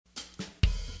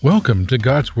Welcome to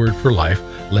God's Word for Life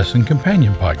Lesson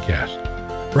Companion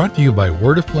Podcast, brought to you by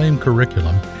Word of Flame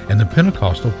Curriculum and the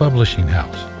Pentecostal Publishing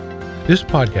House. This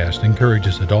podcast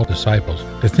encourages adult disciples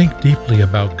to think deeply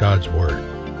about God's Word,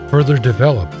 further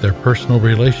develop their personal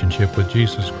relationship with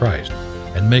Jesus Christ,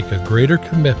 and make a greater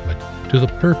commitment to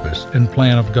the purpose and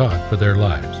plan of God for their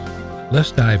lives.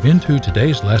 Let's dive into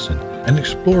today's lesson and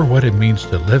explore what it means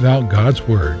to live out God's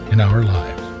Word in our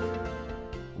lives.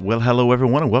 Well, hello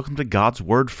everyone, and welcome to God's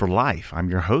Word for Life.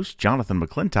 I'm your host, Jonathan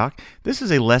McClintock. This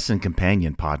is a lesson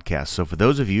companion podcast, so for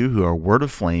those of you who are Word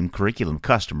of Flame curriculum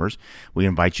customers, we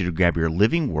invite you to grab your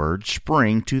Living Word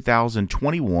Spring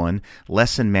 2021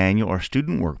 lesson manual or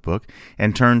student workbook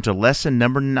and turn to lesson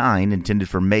number 9, intended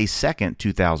for May 2nd,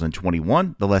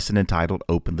 2021, the lesson entitled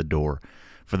Open the Door.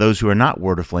 For those who are not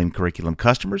Word of Flame curriculum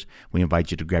customers, we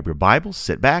invite you to grab your Bible,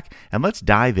 sit back, and let's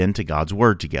dive into God's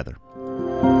Word together.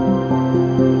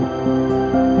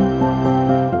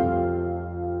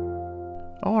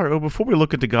 All right, well, before we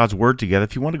look into God's Word together,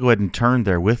 if you want to go ahead and turn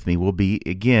there with me, we'll be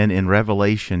again in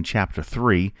Revelation chapter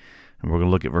 3, and we're going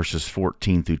to look at verses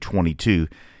 14 through 22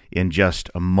 in just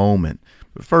a moment.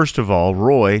 But first of all,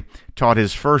 Roy taught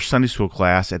his first Sunday school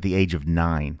class at the age of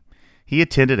 9. He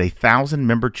attended a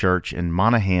 1,000-member church in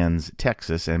Monahans,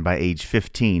 Texas, and by age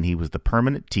 15, he was the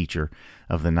permanent teacher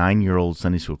of the 9-year-old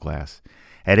Sunday school class.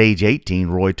 At age 18,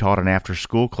 Roy taught an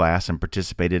after-school class and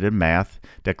participated in math,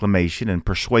 declamation, and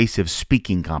persuasive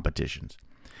speaking competitions.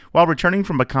 While returning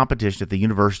from a competition at the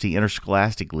University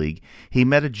Interscholastic League, he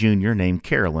met a junior named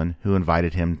Carolyn who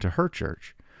invited him to her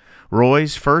church.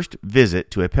 Roy's first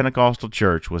visit to a Pentecostal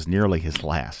church was nearly his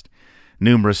last.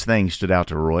 Numerous things stood out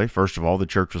to Roy. First of all, the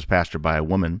church was pastored by a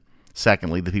woman.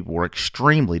 Secondly, the people were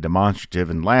extremely demonstrative.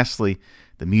 And lastly,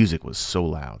 the music was so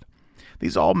loud.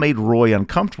 These all made Roy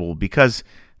uncomfortable because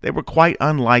they were quite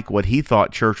unlike what he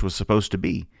thought church was supposed to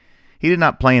be. He did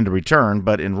not plan to return,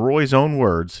 but in Roy's own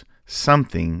words,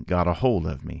 something got a hold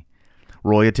of me.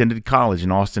 Roy attended college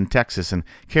in Austin, Texas, and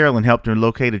Carolyn helped him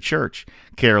locate a church.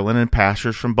 Carolyn and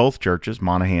pastors from both churches,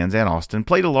 Monahans and Austin,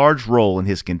 played a large role in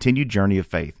his continued journey of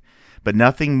faith, but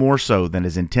nothing more so than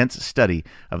his intense study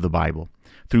of the Bible.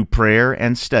 Through prayer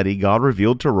and study, God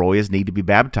revealed to Roy his need to be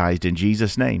baptized in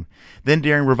Jesus' name. Then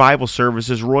during revival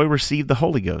services, Roy received the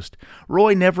Holy Ghost.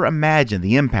 Roy never imagined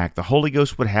the impact the Holy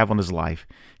Ghost would have on his life.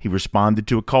 He responded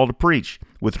to a call to preach,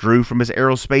 withdrew from his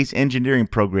aerospace engineering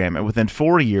program, and within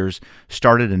 4 years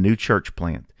started a new church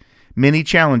plant. Many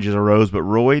challenges arose, but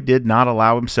Roy did not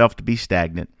allow himself to be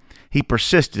stagnant. He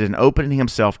persisted in opening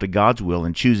himself to God's will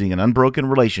and choosing an unbroken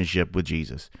relationship with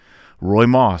Jesus. Roy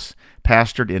Moss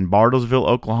pastored in Bartlesville,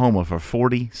 Oklahoma for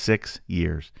 46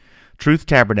 years. Truth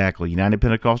Tabernacle United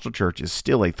Pentecostal Church is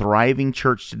still a thriving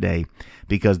church today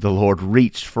because the Lord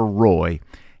reached for Roy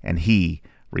and he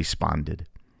responded.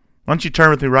 Why don't you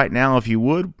turn with me right now, if you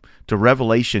would, to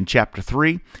Revelation chapter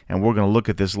 3, and we're going to look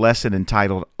at this lesson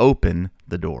entitled Open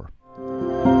the Door.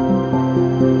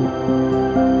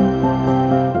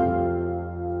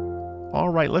 All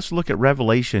right, let's look at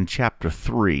Revelation chapter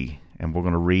 3, and we're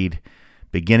going to read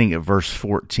beginning at verse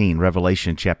 14.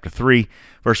 Revelation chapter 3,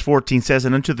 verse 14 says,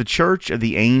 And unto the church of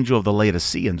the angel of the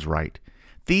Laodiceans write,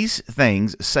 These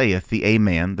things saith the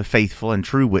Amen, the faithful and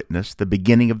true witness, the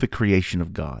beginning of the creation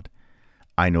of God.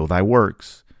 I know thy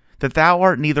works, that thou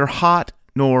art neither hot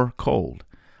nor cold.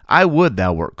 I would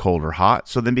thou wert cold or hot,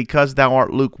 so then because thou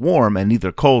art lukewarm and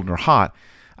neither cold nor hot,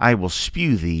 I will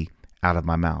spew thee out of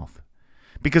my mouth.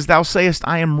 Because thou sayest,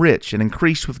 I am rich, and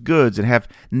increased with goods, and have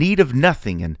need of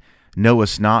nothing, and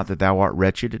knowest not that thou art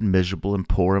wretched, and miserable, and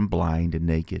poor, and blind, and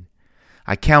naked.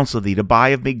 I counsel thee to buy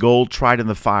of me gold tried in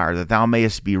the fire, that thou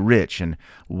mayest be rich, and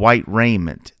white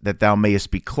raiment, that thou mayest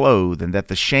be clothed, and that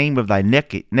the shame of thy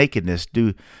nakedness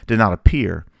do not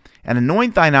appear. And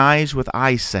anoint thine eyes with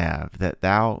eye salve, that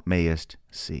thou mayest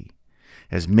see.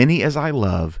 As many as I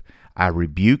love, I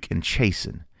rebuke and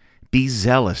chasten. Be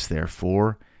zealous,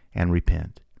 therefore, and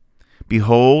repent.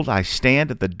 Behold, I stand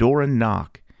at the door and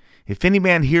knock. If any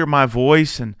man hear my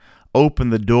voice and open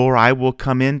the door, I will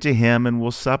come in to him and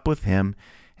will sup with him,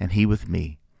 and he with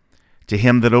me. To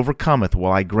him that overcometh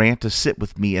will I grant to sit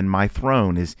with me in my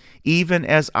throne, even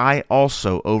as I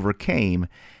also overcame,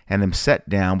 and am set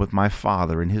down with my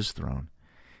Father in his throne.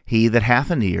 He that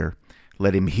hath an ear,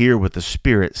 let him hear what the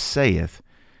Spirit saith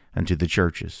unto the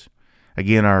churches.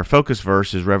 Again, our focus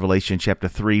verse is Revelation chapter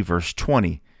 3, verse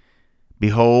 20.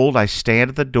 Behold, I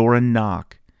stand at the door and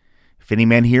knock. If any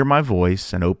man hear my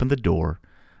voice and open the door,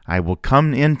 I will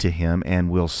come into him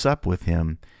and will sup with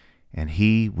him, and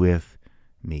he with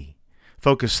me.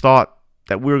 Focus thought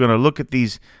that we're going to look at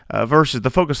these verses. The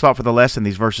focus thought for the lesson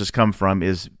these verses come from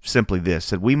is simply this,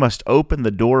 that we must open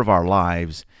the door of our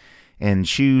lives and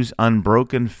choose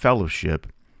unbroken fellowship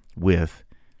with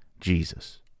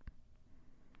Jesus.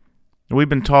 We've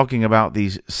been talking about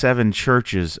these 7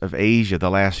 churches of Asia the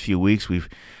last few weeks. We've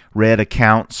read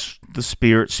accounts, the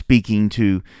Spirit speaking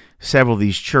to several of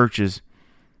these churches.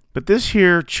 But this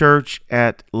here church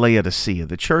at Laodicea,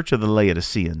 the church of the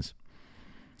Laodiceans,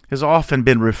 has often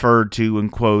been referred to and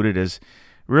quoted as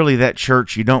really that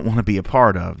church you don't want to be a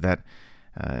part of. That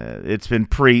it's been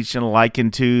preached and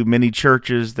likened to many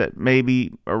churches that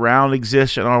maybe around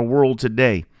exist in our world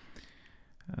today.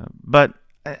 But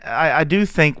I do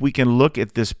think we can look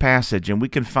at this passage and we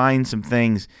can find some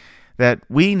things that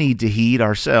we need to heed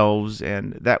ourselves,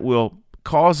 and that will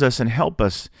cause us and help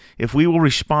us, if we will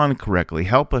respond correctly,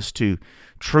 help us to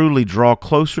truly draw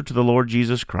closer to the Lord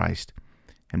Jesus Christ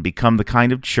and become the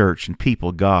kind of church and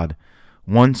people God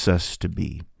wants us to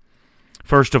be.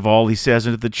 First of all, he says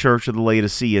unto the church of the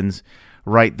Laodiceans,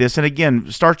 write this, and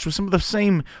again, starts with some of the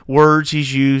same words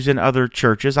he's used in other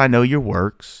churches. I know your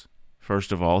works.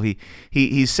 First of all,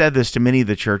 he said this to many of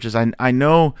the churches. I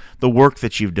know the work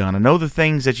that you've done. I know the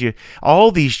things that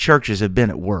all these churches have been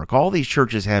at work. All these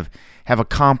churches have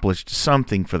accomplished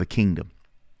something for the kingdom.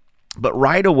 But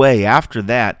right away after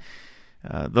that,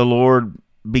 the Lord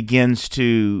begins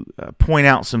to point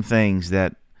out some things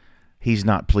that he's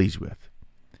not pleased with.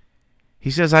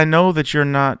 He says, I know that you're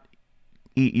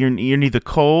neither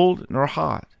cold nor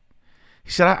hot.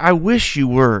 He said, I wish you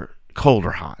were cold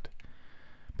or hot.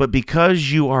 But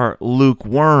because you are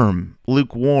lukewarm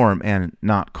and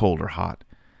not cold or hot,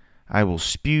 I will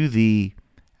spew thee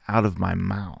out of my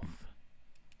mouth.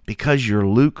 Because you're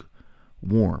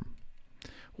lukewarm.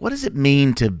 What does it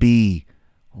mean to be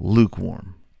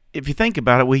lukewarm? If you think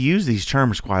about it, we use these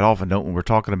terms quite often, don't we? We're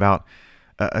talking about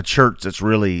a church that's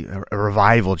really a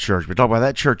revival church. We talk about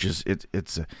that church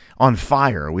it's on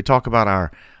fire. We talk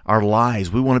about our lives.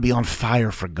 We want to be on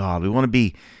fire for God. We want to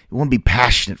be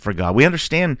passionate for God. We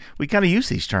understand. We kind of use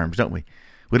these terms, don't we?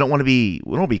 We don't want to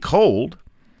be cold.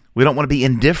 We don't want to be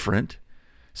indifferent.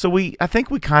 So I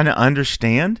think we kind of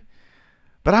understand.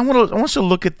 But I want us to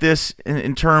look at this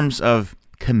in terms of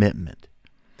commitment,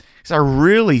 because I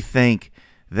really think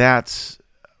that's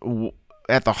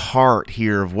at the heart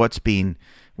here of what's being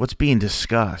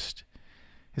discussed.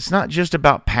 It's not just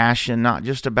about passion, not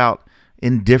just about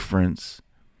indifference,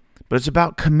 but it's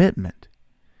about commitment.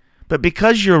 But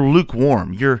because you're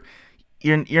lukewarm, you're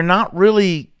not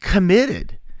really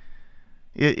committed.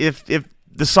 If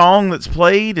the song that's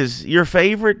played is your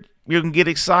favorite, you can get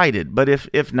excited. But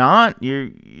if not, you're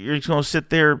just going to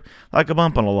sit there like a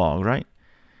bump on a log, right?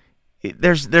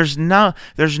 There's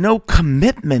no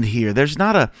commitment here. There's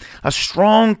not a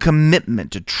strong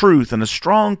commitment to truth and a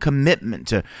strong commitment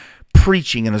to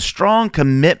preaching and a strong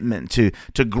commitment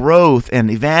to growth and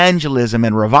evangelism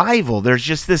and revival. There's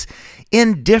just this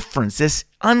indifference, this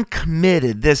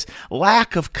uncommitted, this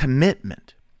lack of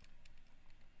commitment.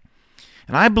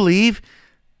 And I believe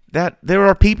that there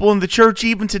are people in the church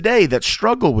even today that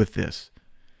struggle with this.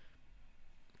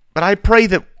 But I pray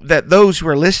that those who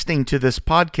are listening to this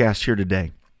podcast here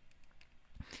today,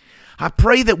 I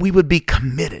pray that we would be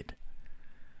committed.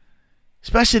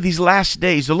 Especially these last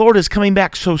days. The Lord is coming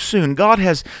back so soon. God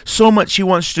has so much He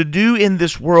wants to do in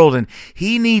this world, and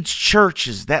He needs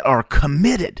churches that are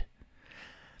committed.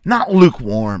 Not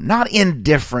lukewarm, not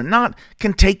indifferent, not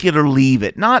can take it or leave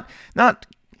it, not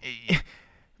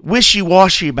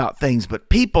wishy-washy about things, but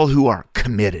people who are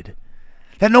committed.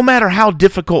 That no matter how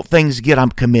difficult things get,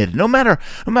 I'm committed. No matter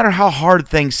how hard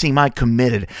things seem, I'm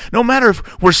committed. No matter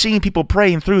if we're seeing people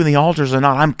praying through the altars or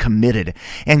not, I'm committed.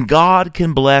 And God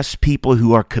can bless people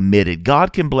who are committed.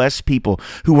 God can bless people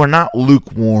who are not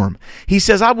lukewarm. He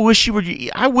says, I wish you,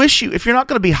 if you're not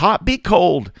going to be hot, be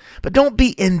cold. But don't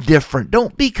be indifferent.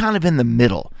 Don't be kind of in the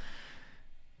middle.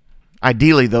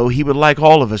 Ideally, though, He would like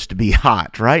all of us to be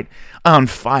hot, right? On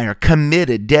fire,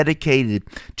 committed, dedicated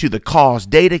to the cause,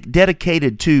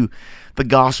 dedicated to the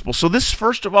gospel. So this,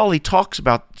 first of all, He talks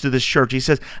about to this church. He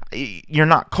says, you're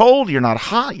not cold, you're not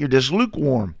hot, you're just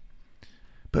lukewarm,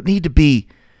 but need to be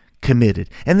committed.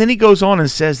 And then he goes on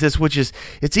and says this, which is,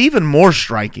 it's even more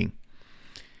striking.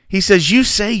 He says, you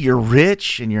say you're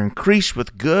rich and you're increased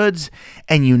with goods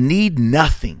and you need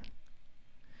nothing.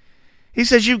 He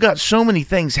says you've got so many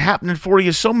things happening for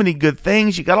you, so many good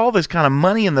things. You got all this kind of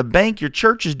money in the bank. Your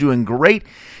church is doing great.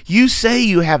 You say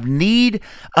you have need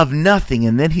of nothing.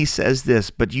 And then he says this,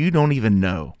 but you don't even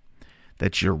know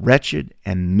that you're wretched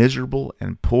and miserable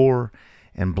and poor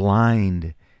and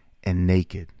blind and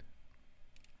naked.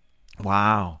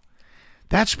 Wow.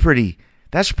 That's pretty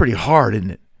hard,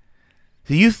 isn't it?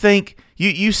 So you think,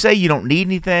 you say you don't need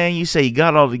anything. You say you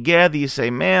got it all together. You say,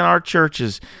 man, our church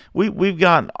is, we've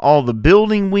got all the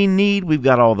building we need. We've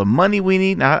got all the money we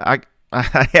need. Now,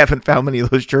 I haven't found many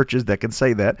of those churches that can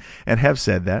say that and have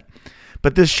said that.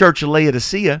 But this church of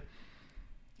Laodicea,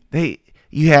 you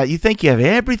think you have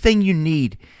everything you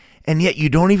need, and yet you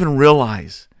don't even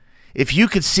realize, if you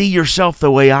could see yourself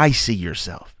the way I see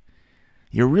yourself,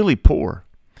 you're really poor.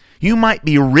 You might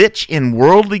be rich in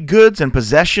worldly goods and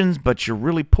possessions, but you're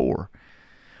really poor.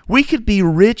 We could be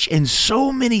rich in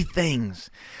so many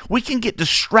things. We can get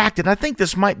distracted. I think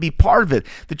this might be part of it.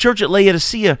 The church at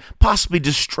Laodicea possibly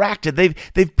distracted.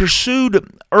 They've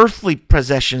pursued earthly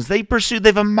possessions.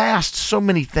 They've amassed so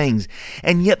many things.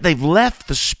 And yet they've left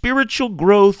the spiritual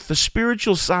growth, the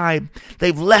spiritual side.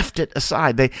 They've left it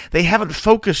aside. They haven't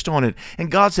focused on it.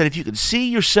 And God said, if you could see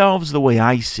yourselves the way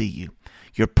I see you,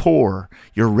 you're poor,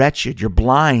 you're wretched, you're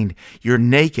blind, you're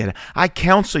naked. I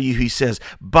counsel you, he says,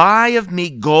 buy of me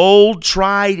gold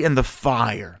tried in the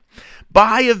fire.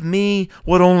 Buy of me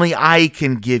what only I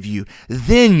can give you.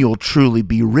 Then you'll truly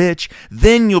be rich.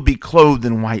 Then you'll be clothed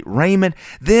in white raiment.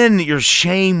 Then your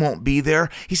shame won't be there.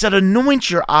 He said, anoint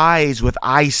your eyes with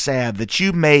eye salve that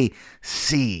you may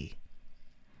see.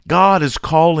 God is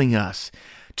calling us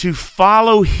to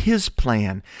follow his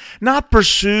plan, not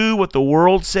pursue what the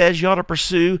world says you ought to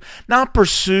pursue, not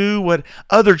pursue what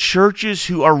other churches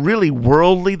who are really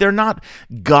worldly, they're not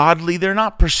godly, they're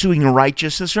not pursuing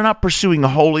righteousness, they're not pursuing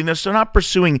holiness, they're not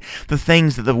pursuing the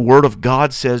things that the Word of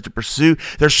God says to pursue.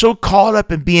 They're so caught up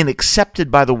in being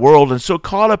accepted by the world and so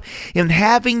caught up in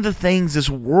having the things this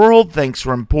world thinks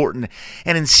are important,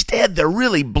 and instead they're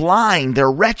really blind, they're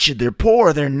wretched, they're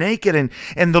poor, they're naked,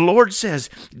 and the Lord says,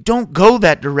 don't go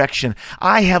that direction.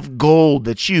 I have gold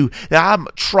that I'm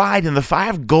tried in the fire. I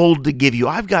have gold to give you.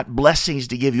 I've got blessings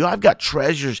to give you. I've got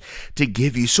treasures to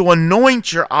give you. So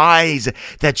anoint your eyes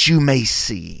that you may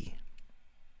see.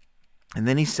 And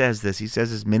then he says this. He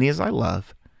says, as many as I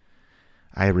love,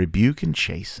 I rebuke and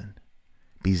chasten.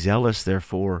 Be zealous,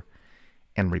 therefore,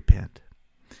 and repent.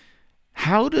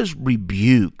 How does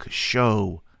rebuke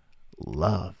show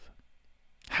love?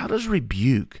 How does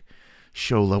rebuke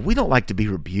show love? We don't like to be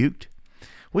rebuked.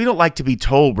 We don't like to be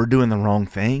told we're doing the wrong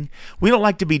thing. We don't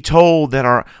like to be told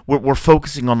that we're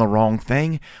focusing on the wrong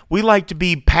thing. We like to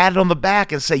be patted on the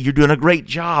back and say, you're doing a great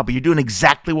job. You're doing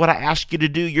exactly what I asked you to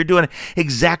do. You're doing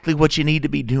exactly what you need to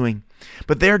be doing.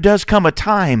 But there comes a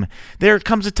time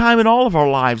in all of our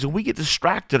lives when we get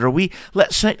distracted or we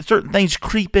let certain things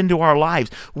creep into our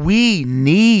lives. We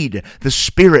need the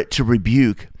Spirit to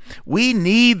rebuke. We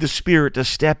need the Spirit to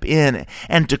step in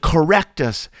and to correct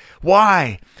us.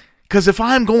 Why? Because if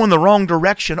I'm going the wrong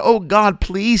direction, oh God,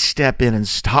 please step in and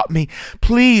stop me.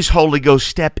 Please, Holy Ghost,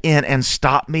 step in and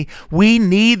stop me. We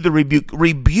need the rebuke.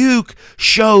 Rebuke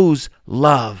shows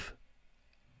love.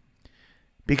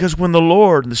 Because when the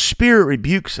Lord, the Spirit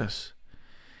rebukes us,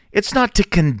 it's not to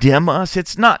condemn us.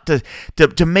 It's not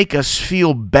to make us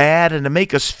feel bad and to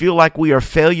make us feel like we are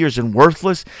failures and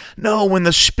worthless. No, when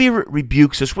the Spirit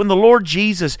rebukes us, when the Lord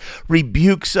Jesus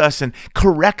rebukes us and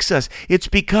corrects us, it's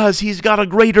because He's got a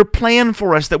greater plan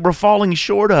for us that we're falling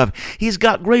short of. He's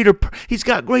got greater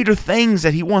things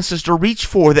that He wants us to reach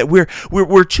for, that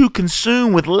we're too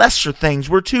consumed with lesser things.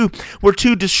 We're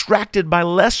too distracted by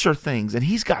lesser things, and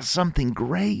He's got something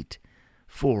great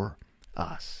for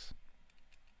us.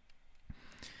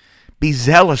 Be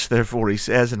zealous, therefore, he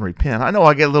says, and repent. I know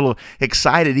I get a little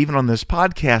excited even on this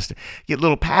podcast, get a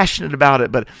little passionate about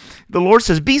it, but the Lord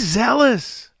says, be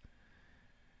zealous.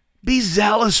 Be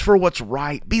zealous for what's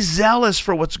right. Be zealous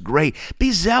for what's great.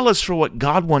 Be zealous for what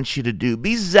God wants you to do.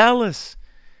 Be zealous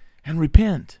and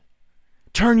repent.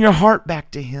 Turn your heart back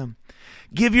to Him.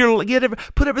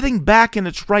 Put everything back in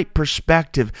its right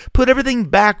perspective. Put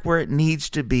everything back where it needs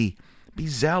to be. Be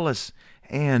zealous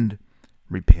and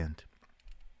repent.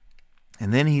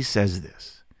 And then he says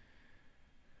this,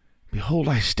 behold,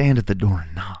 I stand at the door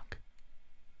and knock.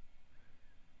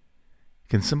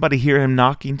 Can somebody hear him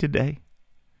knocking today?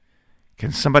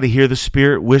 Can somebody hear the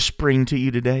Spirit whispering to you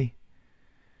today?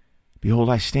 Behold,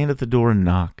 I stand at the door and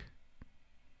knock.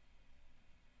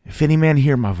 If any man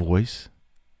hear my voice,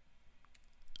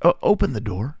 open the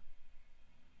door.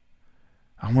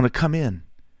 I want to come in,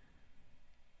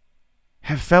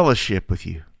 have fellowship with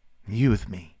you, you with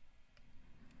me.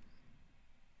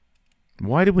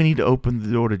 Why do we need to open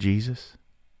the door to Jesus?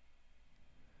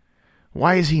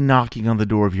 Why is He knocking on the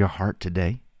door of your heart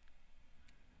today?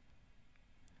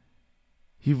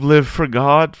 You've lived for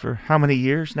God for how many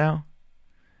years now?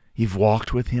 You've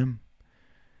walked with Him.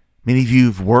 Many of you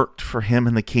have worked for Him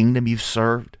in the kingdom. You've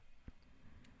served.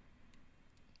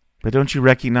 But don't you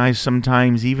recognize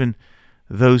sometimes even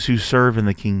those who serve in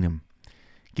the kingdom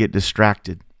get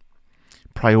distracted.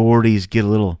 Priorities get a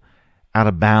little out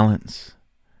of balance.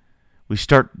 We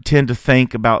tend to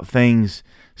think about things,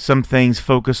 some things,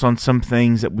 focus on some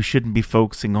things that we shouldn't be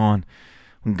focusing on.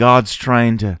 When God's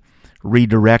trying to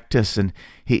redirect us, and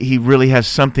He really has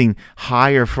something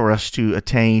higher for us to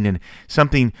attain, and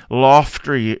something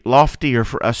loftier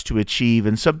for us to achieve,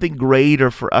 and something greater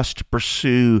for us to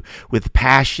pursue with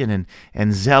passion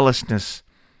and zealousness.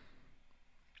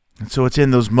 And so it's in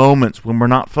those moments when we're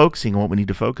not focusing on what we need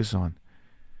to focus on.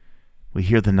 We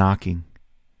hear the knocking.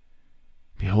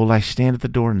 Behold, I stand at the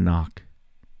door and knock.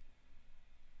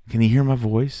 Can you hear my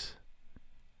voice?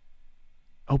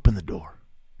 Open the door.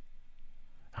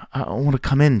 I want to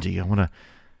come into you. I want to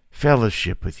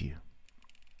fellowship with you.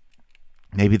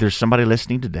 Maybe there's somebody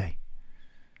listening today.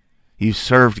 You've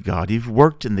served God. You've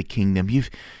worked in the kingdom.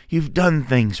 You've done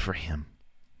things for Him.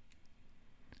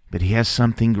 But He has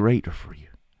something greater for you.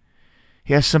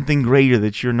 He has something greater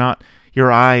that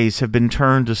your eyes have been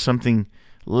turned to something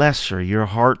lesser. Your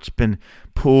heart's been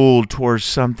pulled towards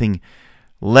something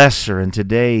lesser. And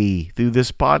today, through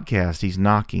this podcast, He's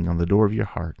knocking on the door of your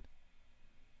heart.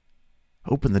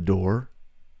 Open the door.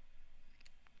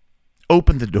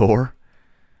 Open the door.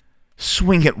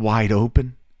 Swing it wide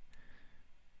open.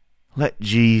 Let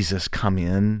Jesus come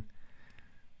in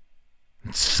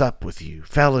and sup with you,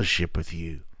 fellowship with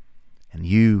you, and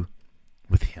you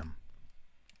with Him.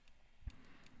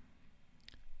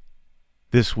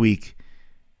 This week,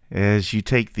 as you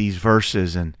take these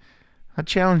verses, and I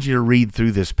challenge you to read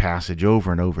through this passage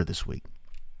over and over this week.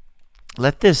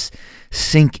 Let this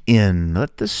sink in.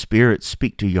 Let the Spirit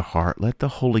speak to your heart. Let the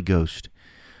Holy Ghost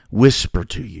whisper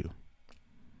to you.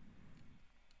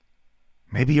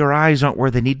 Maybe your eyes aren't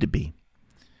where they need to be.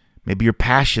 Maybe your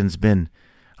passion's been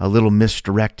a little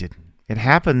misdirected. It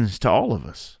happens to all of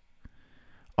us.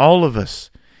 All of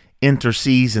us enter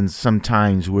seasons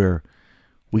sometimes where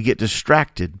we get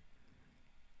distracted.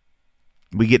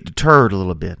 We get deterred a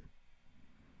little bit.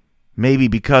 Maybe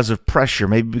because of pressure,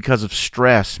 maybe because of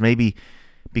stress, maybe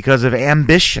because of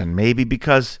ambition, maybe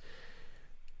because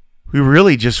we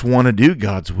really just want to do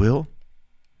God's will.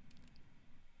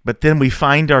 But then we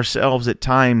find ourselves at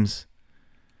times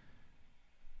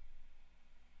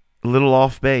a little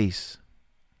off base,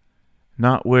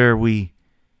 not where we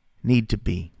need to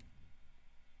be.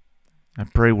 I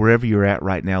pray wherever you're at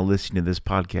right now listening to this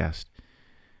podcast,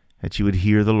 that you would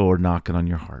hear the Lord knocking on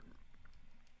your heart.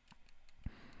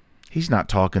 He's not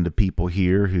talking to people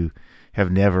here who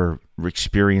have never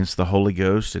experienced the Holy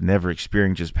Ghost and never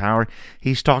experienced His power.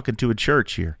 He's talking to a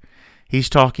church here. He's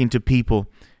talking to people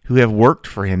who have worked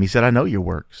for Him. He said, I know your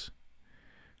works.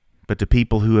 But to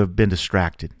people who have been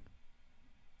distracted.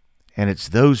 And it's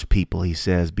those people, He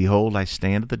says, behold, I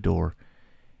stand at the door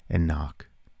and knock.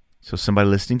 So somebody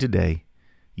listening today,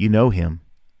 you know Him.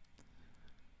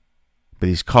 But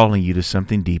He's calling you to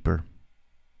something deeper.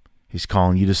 He's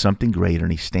calling you to something greater,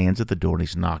 and He stands at the door and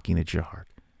He's knocking at your heart.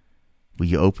 Will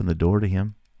you open the door to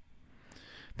Him?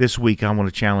 This week, I want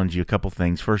to challenge you a couple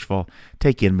things. First of all,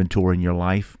 take inventory in your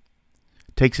life.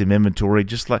 Take some inventory.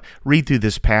 Just read through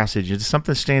this passage. Does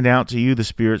something stand out to you? The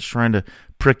Spirit's trying to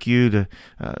prick you to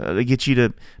get you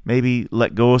to maybe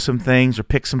let go of some things or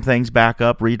pick some things back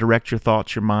up, redirect your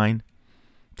thoughts, your mind.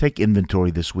 Take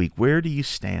inventory this week. Where do you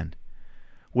stand?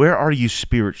 Where are you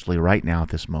spiritually right now at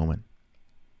this moment?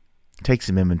 Take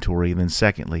some inventory. And then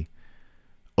secondly,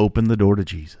 open the door to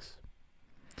Jesus.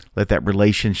 Let that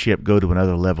relationship go to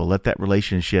another level. Let that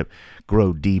relationship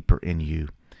grow deeper in you.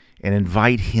 And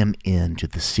invite Him into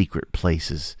the secret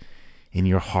places in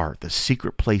your heart, the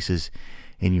secret places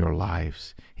in your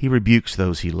lives. He rebukes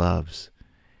those He loves.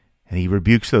 And He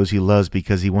rebukes those He loves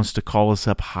because He wants to call us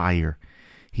up higher.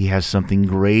 He has something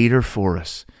greater for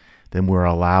us than we're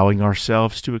allowing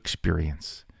ourselves to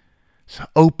experience. So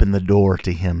open the door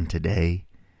to Him today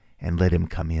and let Him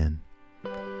come in.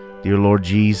 Dear Lord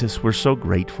Jesus, we're so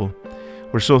grateful.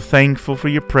 We're so thankful for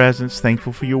your presence,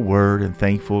 thankful for your word, and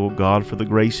thankful, God, for the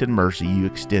grace and mercy you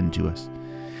extend to us.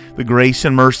 The grace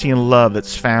and mercy and love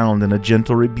that's found in a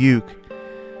gentle rebuke.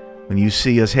 When you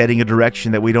see us heading a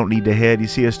direction that we don't need to head, you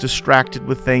see us distracted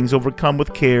with things, overcome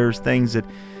with cares, things that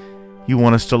you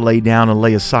want us to lay down and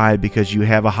lay aside because you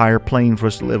have a higher plane for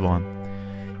us to live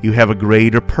on. You have a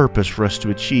greater purpose for us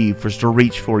to achieve, for us to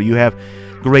reach for. You have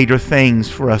greater things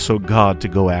for us, oh God, to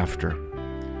go after.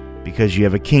 Because you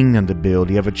have a kingdom to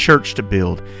build. You have a church to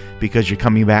build. Because you're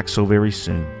coming back so very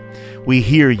soon. We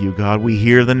hear you, God. We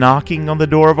hear the knocking on the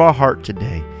door of our heart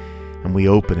today. And we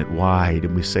open it wide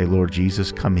and we say, Lord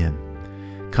Jesus, come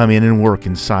in. Come in and work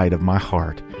inside of my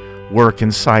heart. Work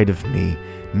inside of me.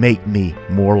 Make me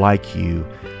more like you.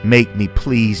 Make me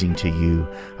pleasing to you.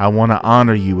 I want to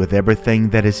honor you with everything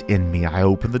that is in me. I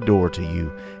open the door to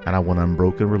you, and I want an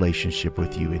unbroken relationship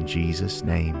with you. In Jesus'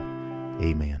 name,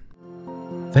 amen.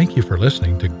 Thank you for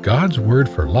listening to God's Word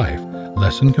for Life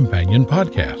Lesson Companion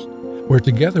Podcast, where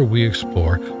together we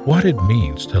explore what it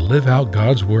means to live out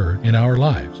God's Word in our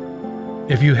lives.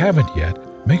 If you haven't yet,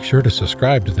 make sure to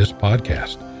subscribe to this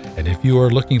podcast. And if you are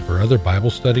looking for other Bible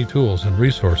study tools and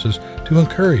resources to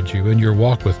encourage you in your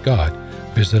walk with God,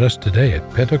 visit us today at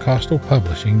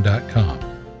PentecostalPublishing.com.